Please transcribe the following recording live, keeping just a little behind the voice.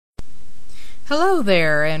Hello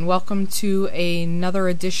there, and welcome to another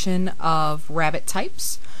edition of Rabbit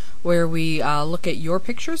Types, where we look at your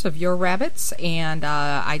pictures of your rabbits and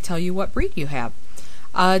I tell you what breed you have.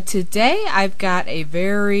 Today I've got a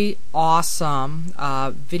very awesome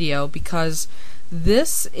video because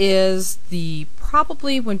this is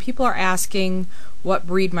probably when people are asking what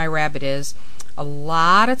breed my rabbit is, a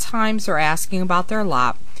lot of times they're asking about their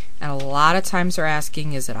Lop. And a lot of times they're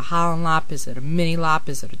asking, is it a Holland Lop, is it a mini Lop,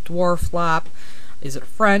 is it a dwarf Lop, is it a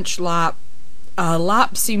French Lop?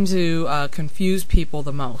 Lop seem to confuse people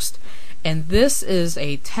the most. And this is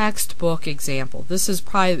a textbook example. This is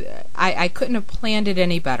probably, I couldn't have planned it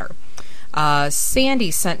any better.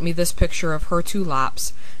 Sandy sent me this picture of her two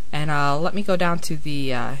Lops. And let me go down to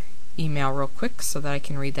the email real quick so that I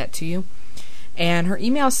can read that to you. And her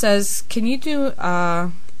email says, can you do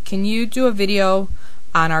a video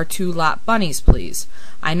on our two Lop bunnies, please?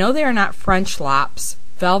 I know they are not French Lops,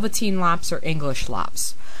 Velveteen Lops, or English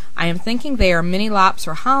Lops. I am thinking they are mini Lops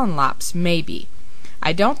or Holland Lops, maybe.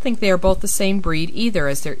 I don't think they are both the same breed either,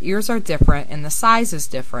 as their ears are different and the size is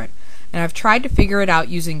different. And I've tried to figure it out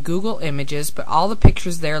using Google Images, but all the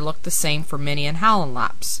pictures there look the same for mini and Holland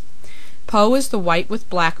Lops. Poe is the white with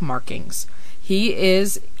black markings. He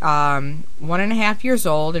is 1.5 years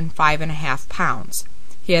old and 5.5 pounds.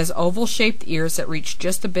 He has oval-shaped ears that reach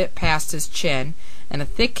just a bit past his chin, and a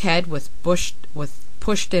thick head with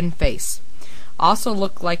pushed-in face. Also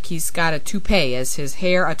look like he's got a toupee, as his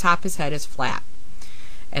hair atop his head is flat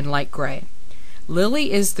and light gray.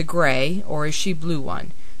 Lily is the gray, or is she blue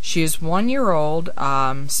one? She is 1 year old,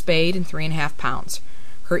 spayed, and 3.5 pounds.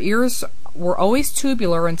 Her ears were always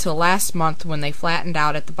tubular until last month when they flattened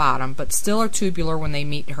out at the bottom, but still are tubular when they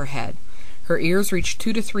meet her head. Her ears reach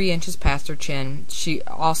 2 to 3 inches past her chin. She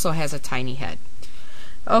also has a tiny head.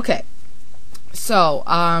 Okay, so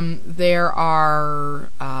there are,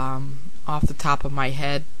 off the top of my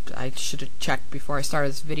head, I should have checked before I started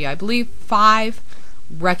this video, I believe 5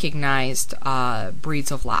 recognized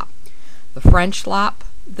breeds of Lop. The French Lop,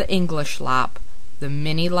 the English Lop, the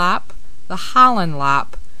mini Lop, the Holland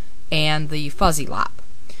Lop, and the fuzzy Lop.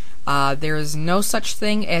 There is no such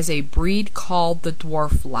thing as a breed called the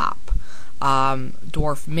dwarf Lop.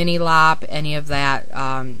 Dwarf mini Lop, any of that,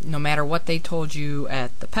 no matter what they told you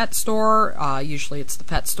at the pet store, usually it's the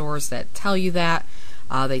pet stores that tell you that.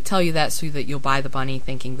 They tell you that so that you'll buy the bunny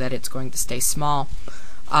thinking that it's going to stay small.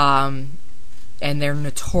 And they're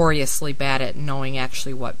notoriously bad at knowing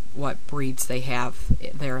actually what breeds they have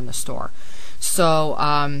there in the store.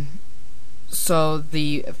 So, so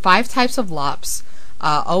the 5 types of Lops,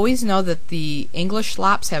 always know that the English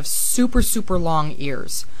Lops have super long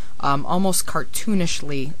ears. Almost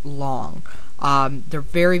cartoonishly long. They're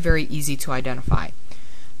very easy to identify.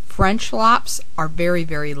 French Lops are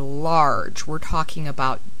very large. We're talking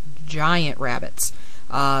about giant rabbits.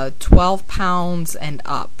 12 pounds and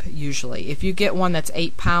up, usually. If you get one that's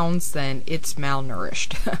 8 pounds, then it's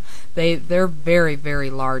malnourished. They're very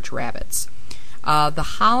large rabbits. The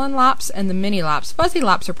Holland Lops and the mini Lops, fuzzy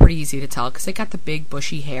Lops are pretty easy to tell because they got the big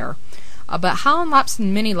bushy hair. But Holland Lops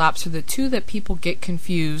and mini Lops are the two that people get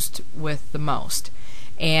confused with the most.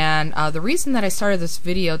 And the reason that I started this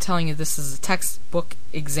video telling you this is a textbook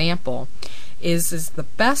example is the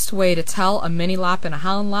best way to tell a mini Lop and a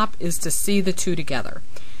Holland Lop is to see the two together.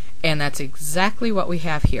 And that's exactly what we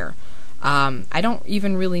have here. I don't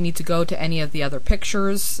even really need to go to any of the other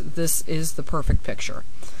pictures. This is the perfect picture.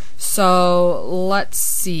 So let's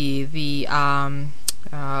see. The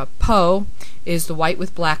Poe is the white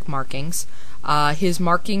with black markings. His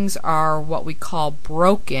markings are what we call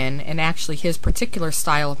broken, and actually his particular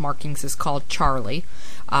style of markings is called Charlie.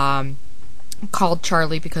 Called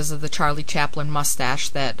Charlie because of the Charlie Chaplin mustache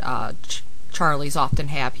that Charlies often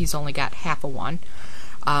have. He's only got half of one.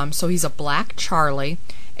 So he's a black Charlie,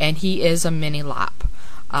 and he is a mini Lop.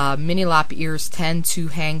 Mini Lop ears tend to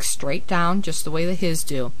hang straight down, just the way that his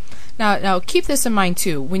do. Now keep this in mind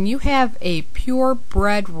too. When you have a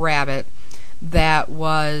purebred rabbit that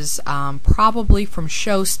was probably from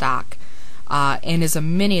show stock and is a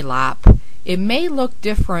mini Lop, it may look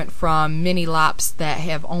different from mini Lops that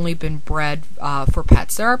have only been bred for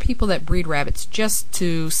pets. There are people that breed rabbits just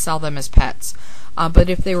to sell them as pets. But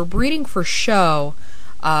if they were breeding for show,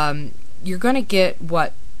 you're going to get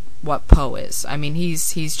what Poe is. I mean,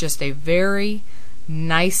 he's just a very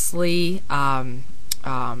nicely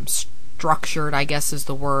structured, I guess is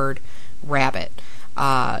the word, rabbit,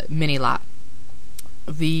 mini Lop.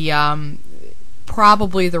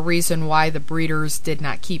 Probably the reason why the breeders did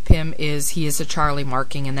not keep him is he is a Charlie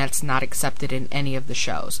marking, and that's not accepted in any of the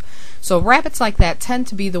shows. So rabbits like that tend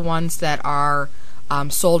to be the ones that are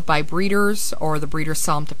sold by breeders, or the breeders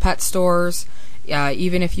sell them to pet stores.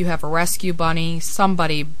 Even if you have a rescue bunny,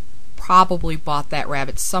 somebody probably bought that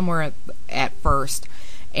rabbit somewhere at first,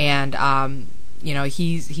 and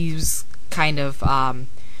he's kind of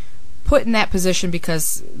put in that position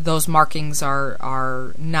because those markings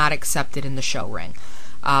are not accepted in the show ring.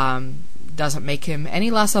 Doesn't make him any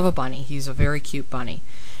less of a bunny. He's a very cute bunny.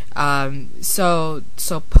 So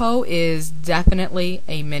Poe is definitely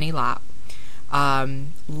a mini Lop.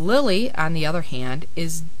 Lily, on the other hand,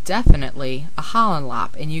 is definitely a Holland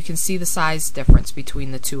Lop, and you can see the size difference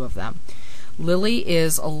between the two of them. Lily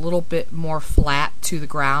is a little bit more flat to the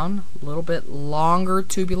ground, a little bit longer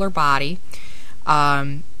tubular body,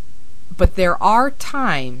 but there are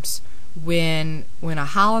times when a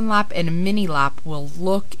Holland Lop and a mini Lop will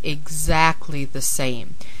look exactly the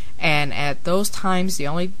same, and at those times the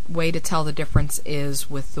only way to tell the difference is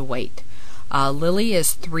with the weight. Lily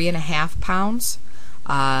is 3.5 pounds.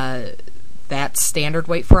 That's standard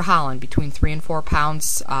weight for a Holland, between 3 and 4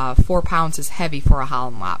 pounds. 4 pounds is heavy for a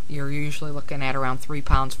Holland Lop. You're usually looking at around 3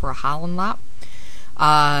 pounds for a Holland Lop.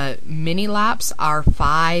 Mini Lops are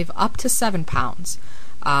 5 up to 7 pounds.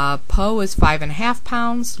 Poe is 5.5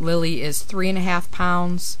 pounds. Lily is 3.5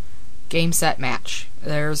 pounds. Game, set, match.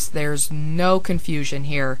 There's no confusion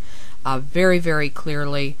here. Very, very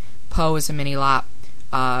clearly, Poe is a mini Lop.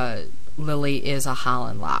 Lily is a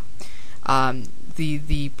Holland Lop.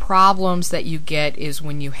 The problems that you get is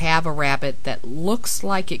when you have a rabbit that looks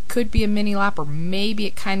like it could be a mini Lop, or maybe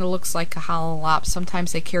it kind of looks like a Holland Lop.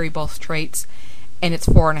 Sometimes they carry both traits, and it's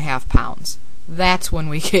 4.5 pounds. That's when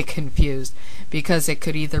we get confused, because it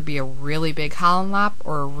could either be a really big Holland Lop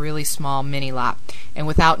or a really small mini Lop. And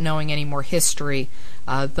without knowing any more history,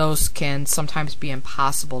 those can sometimes be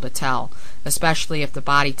impossible to tell, especially if the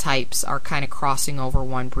body types are kind of crossing over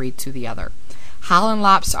one breed to the other. Holland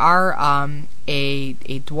Lops are a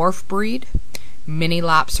dwarf breed. Mini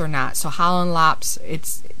Lops are not. So Holland Lops,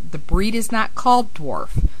 the breed is not called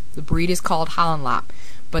dwarf. The breed is called Holland Lop,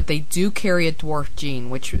 but they do carry a dwarf gene,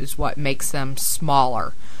 which is what makes them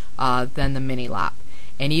smaller than the mini Lop.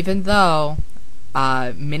 And even though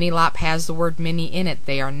mini Lop has the word mini in it,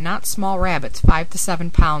 they are not small rabbits, 5 to 7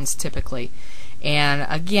 pounds typically. And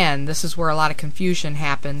again, this is where a lot of confusion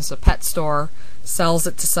happens. A pet store sells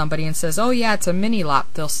it to somebody and says, oh yeah, it's a mini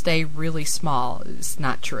Lop, they'll stay really small. It's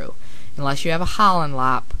not true. Unless you have a Holland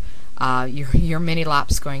Lop, your mini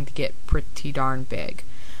Lop's going to get pretty darn big.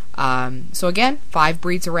 So again, 5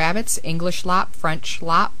 breeds of rabbits: English Lop, French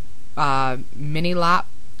Lop, mini Lop,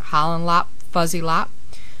 Holland Lop, fuzzy Lop.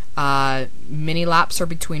 Mini Lops are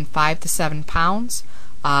between 5 to 7 pounds.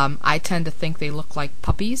 I tend to think they look like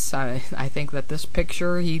puppies. I think that this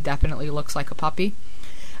picture, he definitely looks like a puppy.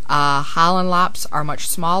 Holland Lops are much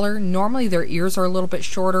smaller. Normally their ears are a little bit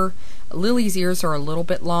shorter. Lily's ears are a little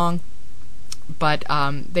bit long, but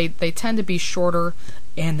they tend to be shorter,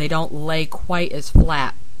 and they don't lay quite as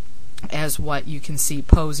flat as what you can see.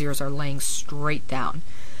 Poe's ears are laying straight down.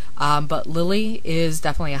 But Lily is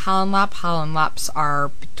definitely a Holland Lop. Holland Lops are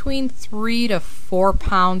between 3 to 4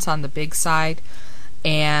 pounds on the big side,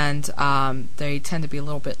 and they tend to be a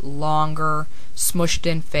little bit longer, smushed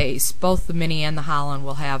in face. Both the mini and the Holland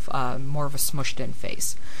will have more of a smushed in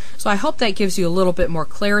face. So I hope that gives you a little bit more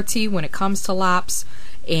clarity when it comes to Lops.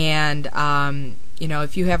 And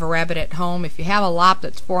if you have a rabbit at home, if you have a Lop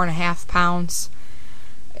that's 4.5 pounds,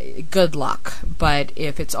 good luck. But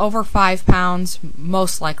if it's over 5 pounds,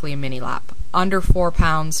 most likely a mini Lop. Under 4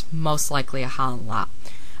 pounds, most likely a Holland Lop.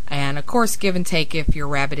 And of course, give and take if your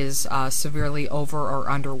rabbit is severely over or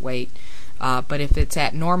underweight. But if it's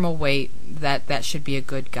at normal weight, that should be a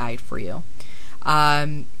good guide for you.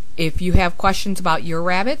 If you have questions about your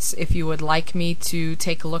rabbits, if you would like me to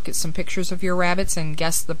take a look at some pictures of your rabbits and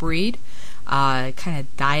guess the breed, kind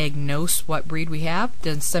of diagnose what breed we have,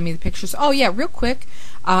 then send me the pictures. Oh yeah, real quick,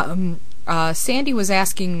 Sandy was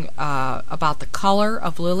asking about the color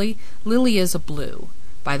of Lily. Lily is a blue,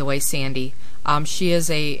 by the way, Sandy. She is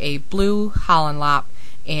a blue Holland Lop,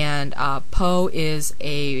 and Poe is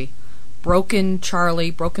a broken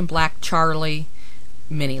black Charlie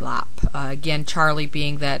mini Lop. Again, Charlie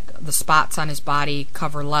being that the spots on his body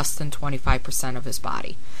cover less than 25% of his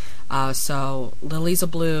body. So Lily's a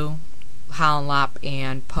blue Holland Lop,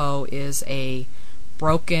 and Poe is a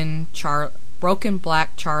broken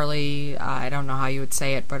black Charlie, I don't know how you would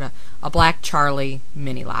say it, but a black Charlie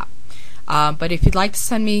mini Lop. But if you'd like to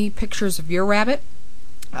send me pictures of your rabbit,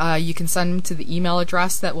 you can send them to the email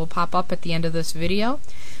address that will pop up at the end of this video.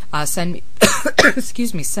 Send me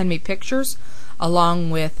send me pictures along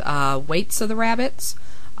with weights of the rabbits,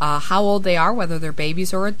 how old they are, whether they're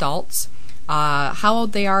babies or adults, how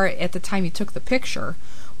old they are at the time you took the picture,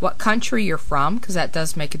 what country you're from, because that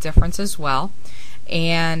does make a difference as well.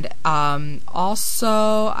 And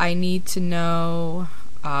also I need to know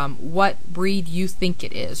what breed you think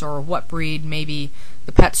it is, or what breed maybe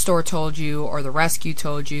the pet store told you, or the rescue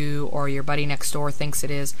told you, or your buddy next door thinks it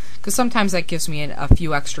is, because sometimes that gives me a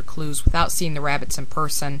few extra clues. Without seeing the rabbits in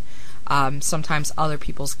person, sometimes other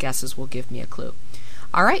people's guesses will give me a clue.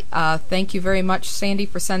 Alright, thank you very much, Sandy,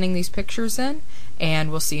 for sending these pictures in, and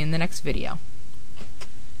we'll see you in the next video.